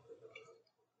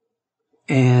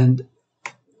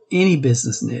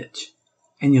business niche.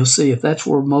 And you'll see if that's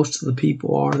where most of the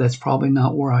people are, that's probably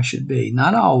not where I should be.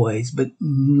 Not always, but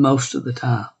most of the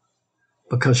time.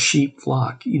 Because sheep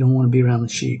flock. You don't want to be around the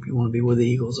sheep. You want to be where the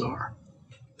eagles are.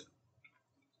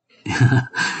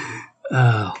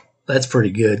 That's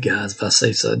pretty good, guys, if I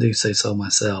do say so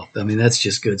myself. I mean, that's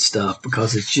just good stuff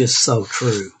because it's just so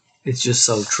true. It's just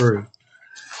so true.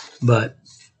 But,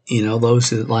 those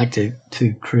who like to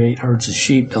create herds of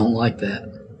sheep don't like that.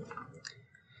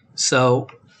 So,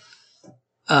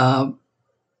 finding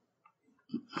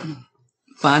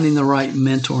the right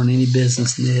mentor in any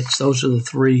business niche, those are the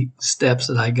 3 steps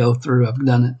that I go through. I've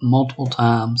done it multiple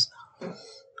times,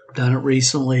 done it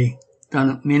recently, done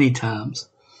it many times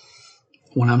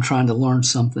when I'm trying to learn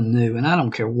something new. And I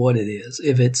don't care what it is.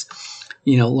 If it's,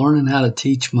 learning how to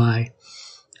teach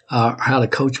how to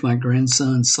coach my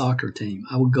grandson's soccer team,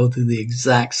 I would go through the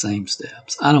exact same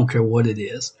steps. I don't care what it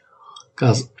is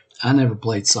because I never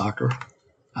played soccer.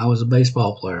 I was a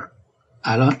baseball player.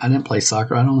 I didn't play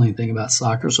soccer. I don't know anything about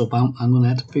soccer. So if I'm going to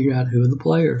have to figure out who are the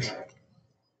players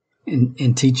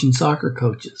in teaching soccer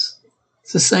coaches.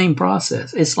 It's the same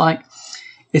process. It's like,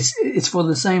 it's for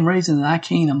the same reason that I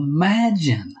can't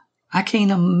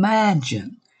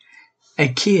imagine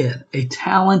a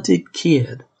talented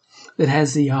kid that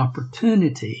has the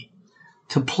opportunity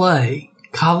to play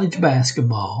college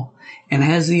basketball and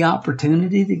has the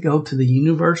opportunity to go to the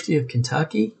University of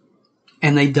Kentucky,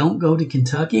 and they don't go to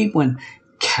Kentucky when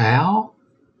Cal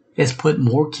has put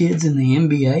more kids in the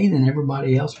NBA than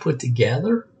everybody else put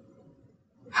together.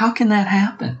 How can that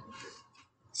happen?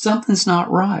 Something's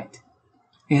not right.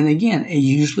 And again, it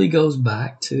usually goes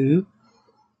back to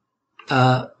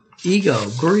ego,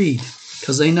 greed,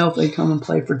 because they know if they come and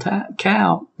play for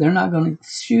Cal, they're not going to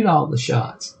shoot all the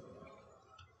shots.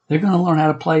 They're going to learn how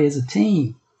to play as a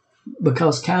team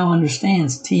because Cal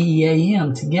understands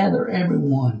TEAM, together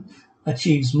everyone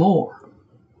achieves more.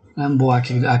 And boy,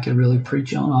 I could really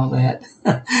preach on all that.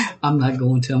 I'm not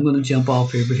going to. I'm going to jump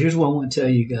off here. But here's what I want to tell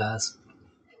you guys.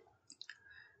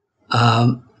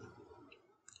 I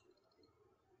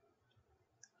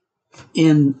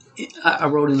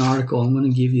wrote an article. I'm going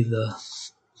to give you the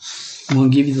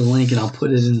link, and I'll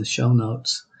put it in the show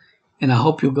notes. And I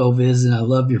hope you'll go visit. I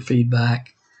love your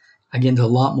feedback. I get into a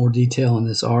lot more detail in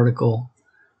this article.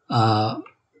 I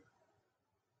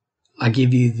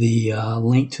give you the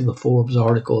link to the Forbes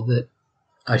article that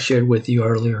I shared with you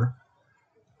earlier.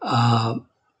 I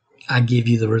give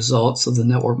you the results of the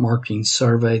network marketing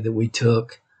survey that we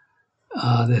took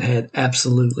that had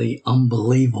absolutely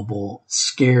unbelievable,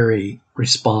 scary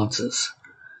responses.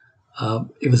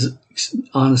 It was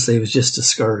just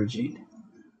discouraging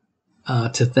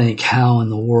to think how in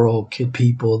the world could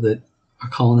people that are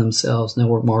calling themselves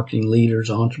network marketing leaders,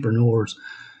 entrepreneurs,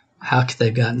 how could they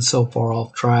have gotten so far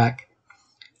off track?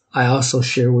 I also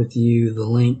share with you the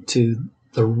link to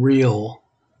the real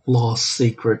lost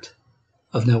secret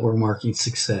of network marketing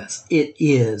success. It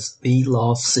is the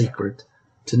lost secret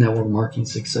to network marketing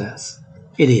success.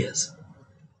 It is.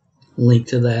 Link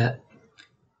to that.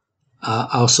 I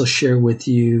also share with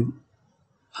you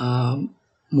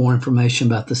more information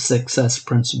about the success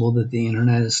principle that the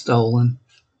internet has stolen.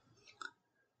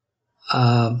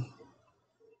 I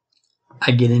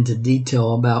get into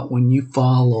detail about when you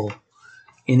follow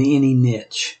in any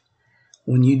niche,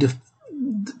 when you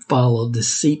follow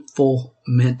deceitful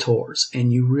mentors,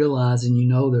 and you realize and you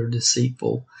know they're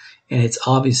deceitful, and it's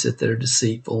obvious that they're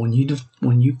deceitful.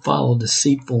 When you follow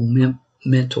deceitful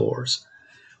mentors,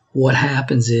 what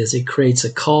happens is it creates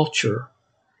a culture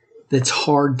that's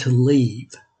hard to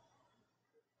leave,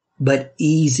 but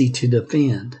easy to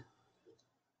defend.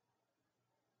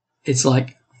 It's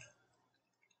like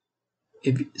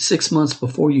if 6 months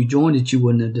before you joined it, you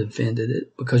wouldn't have defended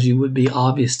it because you would be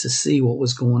obvious to see what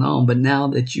was going on. But now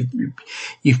that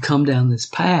you've come down this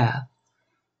path,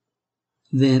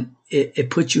 then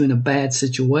it puts you in a bad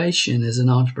situation as an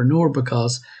entrepreneur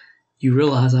because you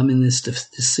realize I'm in this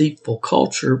deceitful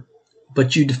culture,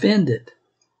 but you defend it.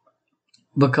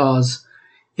 Because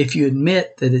if you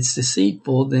admit that it's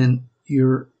deceitful, then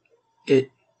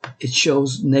it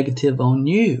shows negative on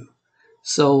you.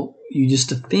 So you just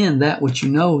defend that which you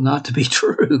know not to be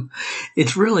true.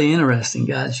 It's really interesting,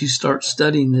 guys. You start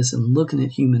studying this and looking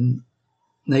at human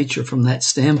nature from that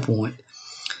standpoint.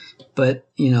 But,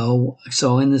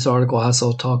 so in this article, I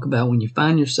also talk about when you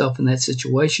find yourself in that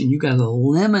situation, you got to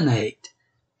eliminate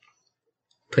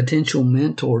potential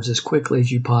mentors as quickly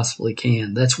as you possibly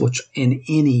can. That's what's in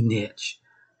any niche.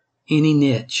 Any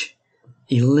niche,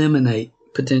 eliminate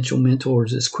potential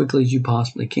mentors as quickly as you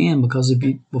possibly can, because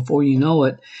before you know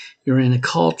it, you're in a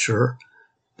culture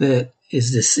that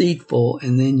is deceitful,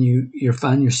 and then you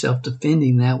find yourself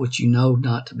defending that which you know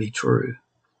not to be true.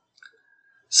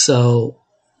 So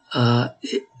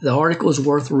the article is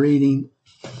worth reading.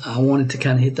 I wanted to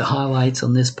kind of hit the highlights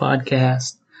on this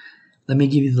podcast. Let me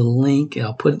give you the link.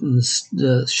 I'll put it in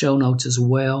the show notes as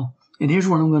well. And here's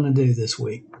what I'm going to do this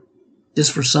week,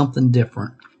 just for something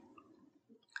different.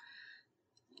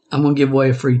 I'm going to give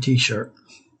away a free t-shirt.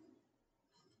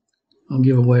 I'm going to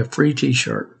give away a free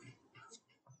t-shirt.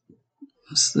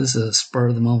 This is a spur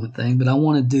of the moment thing, but I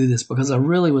want to do this because I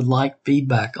really would like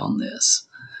feedback on this.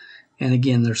 And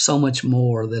again, there's so much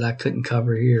more that I couldn't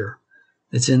cover here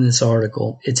that's in this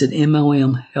article. It's at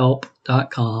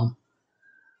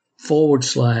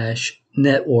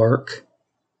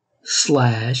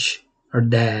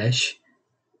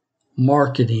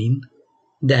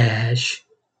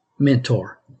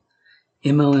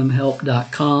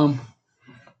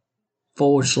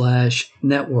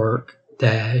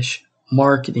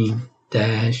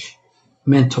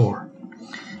MLMhelp.com/network-marketing-mentor.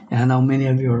 And I know many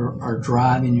of you are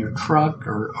driving your truck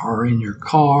or in your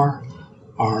car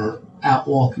or out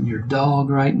walking your dog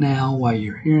right now while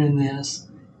you're hearing this.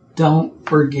 Don't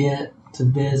forget to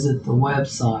visit the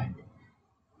website.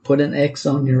 Put an X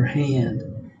on your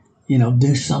hand.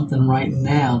 Do something right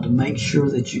now to make sure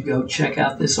that you go check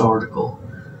out this article.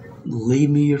 Leave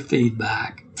me your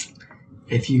feedback.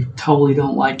 If you totally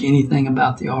don't like anything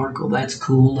about the article, that's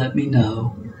cool. Let me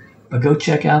know. But go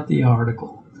check out the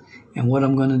article. And what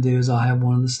I'm going to do is I'll have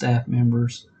one of the staff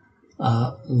members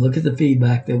look at the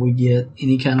feedback that we get,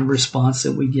 any kind of response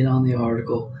that we get on the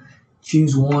article,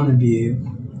 choose one of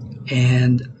you,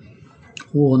 and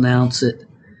we'll announce it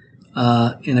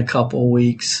in a couple of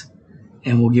weeks,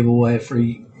 and we'll give away a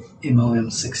free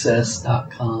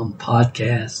MLMsuccess.com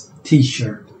podcast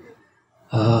t-shirt.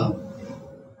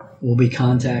 We'll be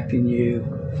contacting you,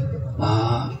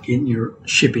 getting your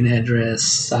shipping address,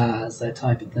 size, that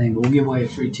type of thing. But we'll give away a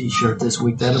free t-shirt this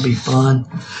week. That'll be fun.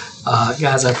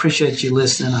 Guys, I appreciate you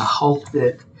listening. I hope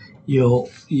that you'll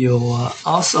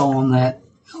also on that,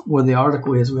 where the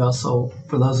article is, we also,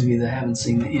 for those of you that haven't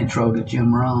seen the intro to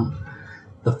Jim Rohn,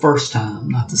 the first time,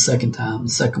 not the second time.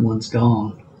 The second one's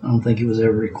gone. I don't think it was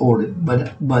ever recorded.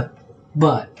 But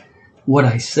what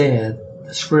I said,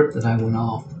 the script that I went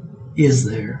off, is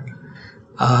there.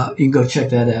 You can go check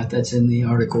that out. That's in the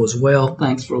article as well.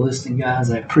 Thanks for listening,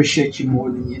 guys. I appreciate you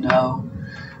more than you know.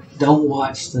 Don't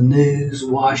watch the news.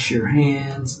 Wash your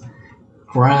hands.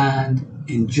 Grind.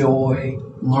 Enjoy.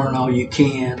 Learn all you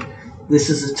can.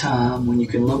 This is a time when you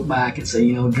can look back and say,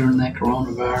 during that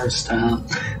coronavirus time,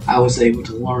 I was able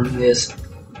to learn this,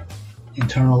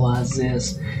 internalize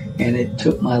this, and it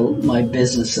took my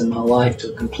business and my life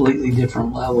to a completely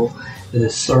different level that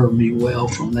has served me well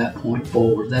from that point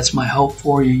forward. That's my hope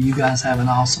for you. You guys have an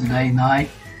awesome day, night.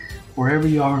 Wherever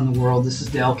you are in the world, this is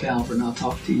Dale Calvert, and I'll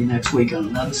talk to you next week on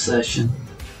another session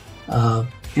of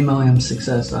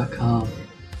MLMsuccess.com,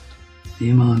 the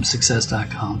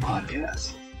MLMsuccess.com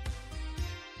podcast.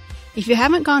 If you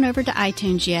haven't gone over to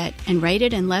iTunes yet and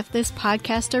rated and left this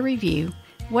podcast a review,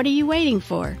 what are you waiting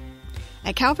for?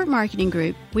 At Calvert Marketing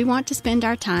Group, we want to spend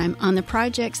our time on the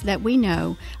projects that we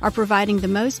know are providing the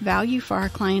most value for our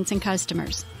clients and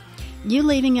customers. You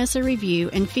leaving us a review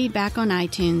and feedback on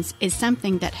iTunes is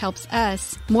something that helps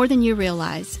us more than you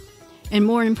realize. And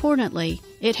more importantly,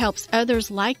 it helps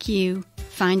others like you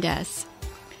find us.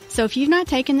 So if you've not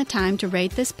taken the time to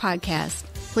rate this podcast,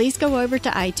 please go over to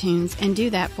iTunes and do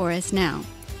that for us now.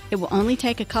 It will only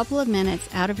take a couple of minutes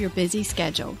out of your busy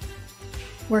schedule.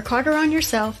 Work harder on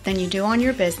yourself than you do on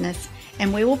your business,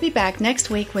 and we will be back next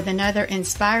week with another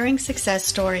inspiring success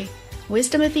story,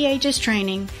 wisdom of the ages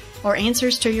training, or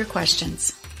answers to your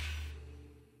questions.